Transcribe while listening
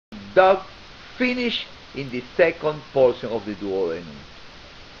duct finish in the second portion of the duodenum.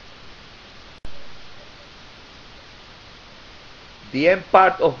 The end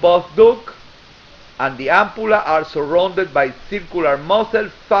part of both duct and the ampulla are surrounded by circular muscle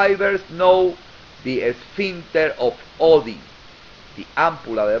fibers known the sphincter of Oddi. The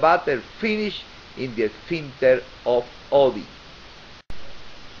ampulla, the butter, finish in the sphincter of Oddi.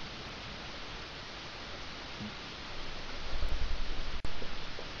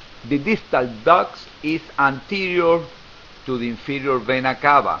 The distal duct is anterior to the inferior vena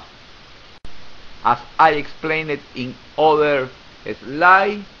cava. As I explained it in other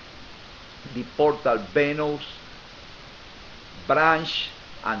slide, the portal venous branch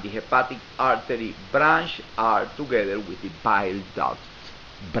and the hepatic artery branch are together with the bile duct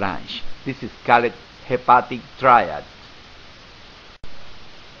branch. This is called hepatic triad.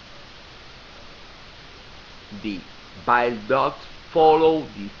 The bile ducts follow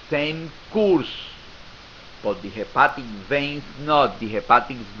the same course, but the hepatic veins not. The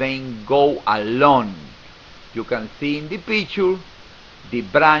hepatic veins go alone. You can see in the picture the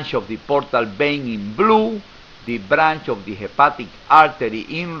branch of the portal vein in blue, the branch of the hepatic artery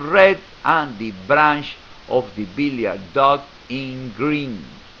in red, and the branch of the biliary duct in green.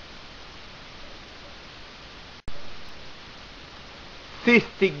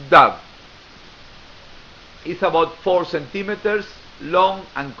 Cystic duct is about 4 centimeters long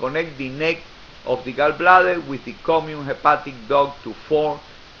and connect the neck of the gallbladder with the common hepatic duct to form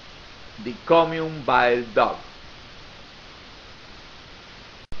the common bile duct.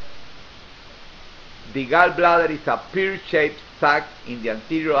 The gallbladder is a pear-shaped sac in the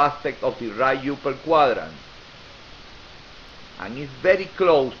anterior aspect of the right upper quadrant and is very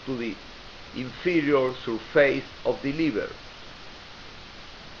close to the inferior surface of the liver.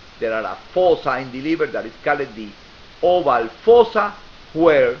 There are a fossa in the liver that is called the oval fossa,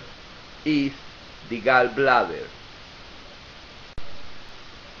 where is the gallbladder.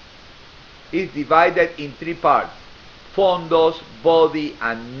 It is divided in 3 parts: fundus, body,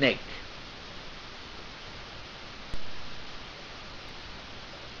 and neck.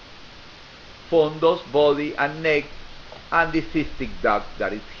 Fundus, body, and neck, and the cystic duct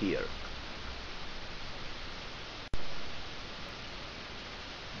that is here.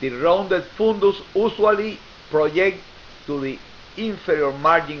 The rounded fundus usually projects to the inferior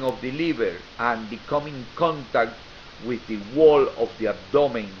margin of the liver and become in contact with the wall of the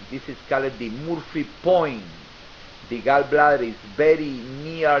abdomen. This is called the Murphy point. The gallbladder is very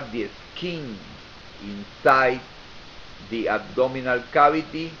near the skin inside the abdominal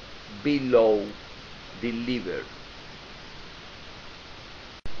cavity below the liver.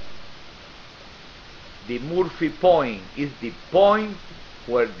 The Murphy point is the point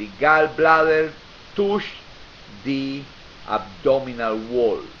where the gallbladder touches the abdominal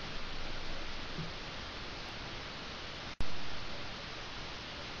wall.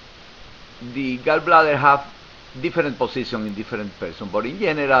 The gallbladder have different position in different persons, but in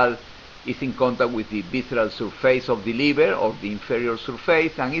general is in contact with the visceral surface of the liver or the inferior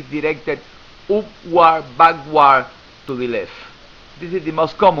surface and is directed upward, backward to the left. This is the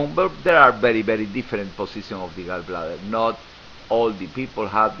most common, but there are very different positions of the gallbladder. Not all the people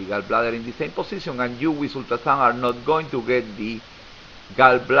have the gallbladder in the same position, and you with ultrasound are not going to get the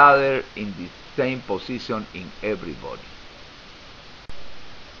gallbladder in the same position in everybody.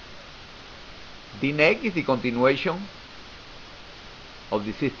 The neck is the continuation of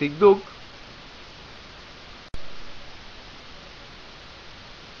the cystic duct.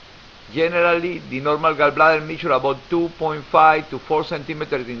 Generally, the normal gallbladder measures about 2.5 to 4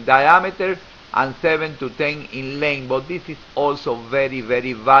 centimeters in diameter and 7 to 10 in length, but this is also very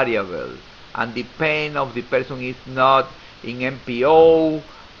variable and depend of the person is not in MPO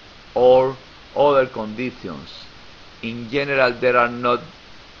or other conditions. In general, there are not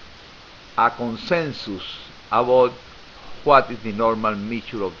a consensus about what is the normal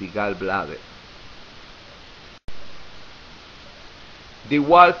measure of the gallbladder. The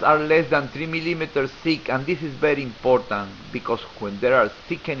walls are less than 3 millimeters thick, and this is very important because when there are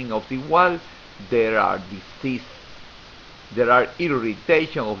thickening of the wall, there are disease, there are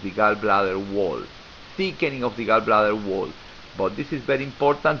irritation of the gallbladder wall, thickening of the gallbladder wall. But this is very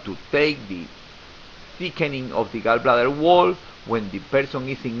important to take the thickening of the gallbladder wall when the person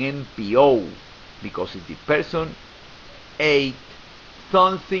is in NPO, because if the person ate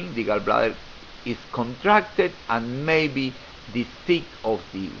something, the gallbladder is contracted and maybe the thick of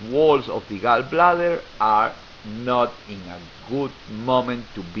the walls of the gallbladder are not in a good moment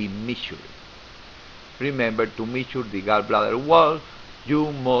to be measured. Remember, to measure the gallbladder wall,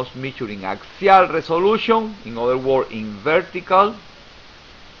 you must measure in axial resolution, in other words in vertical,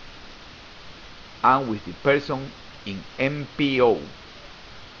 and with the person in MPO.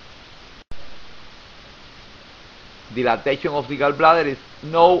 Dilatation of the gallbladder is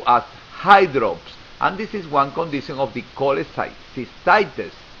known as hydrops, and this is one condition of the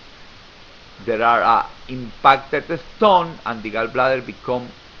cholecystitis. There are impacted stone and the gallbladder become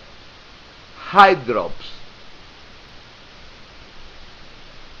hydrops.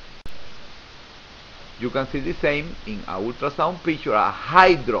 You can see the same in a ultrasound picture, a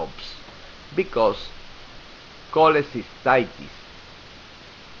hydrops, because cholecystitis.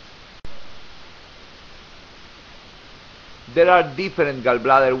 There are different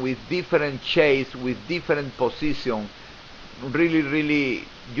gallbladder with different shapes, with different position. Really,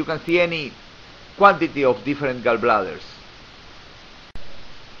 you can see any quantity of different gallbladders.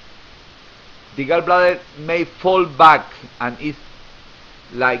 The gallbladder may fall back and is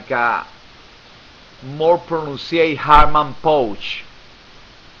like a more pronounced Harman pouch.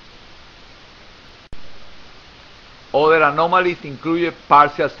 Other anomalies include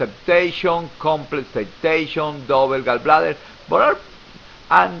partial septation, complex septation, double gallbladder,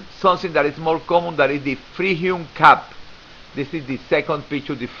 and something that is more common, that is the Freehume cap. This is the second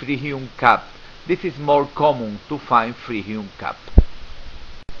picture, the Freehume cap. This is more common to find Freehume cap.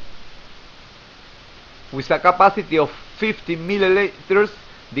 With a capacity of 50 milliliters,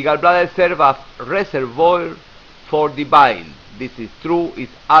 the gallbladder serves as reservoir for the bile. This is true.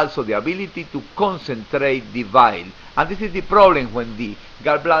 It's also the ability to concentrate the bile. And this is the problem when the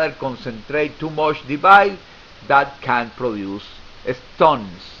gallbladder concentrates too much the bile, that can produce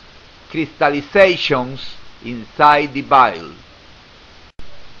stones, crystallizations inside the bile.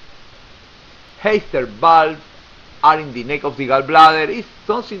 Heister valves are in the neck of the gallbladder. It's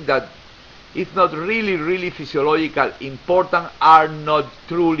something that is not really physiological important, are not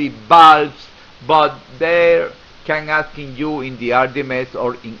truly valves, but they can asking you in the RDMS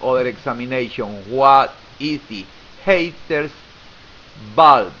or in other examination, what is the Heister's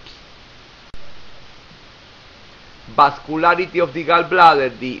valves. Vascularity of the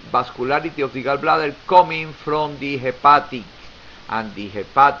gallbladder. The vascularity of the gallbladder coming from the hepatic, and the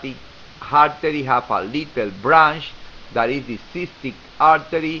hepatic artery have a little branch that is the cystic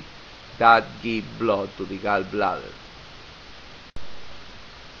artery that give blood to the gallbladder.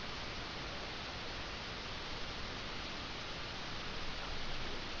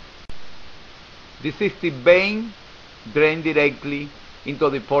 The cystic vein drain directly into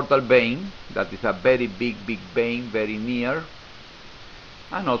the portal vein, that is a very big vein, very near,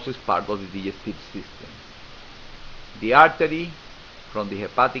 and also is part of the digestive system. The artery, from the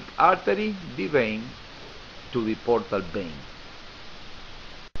hepatic artery, the vein to the portal vein.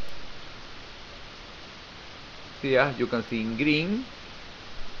 Here you can see in green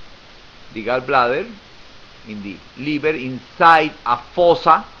the gallbladder in the liver inside a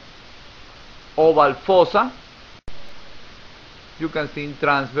fossa, oval fossa. You can see in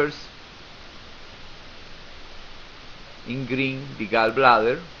transverse in green the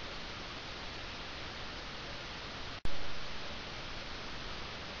gallbladder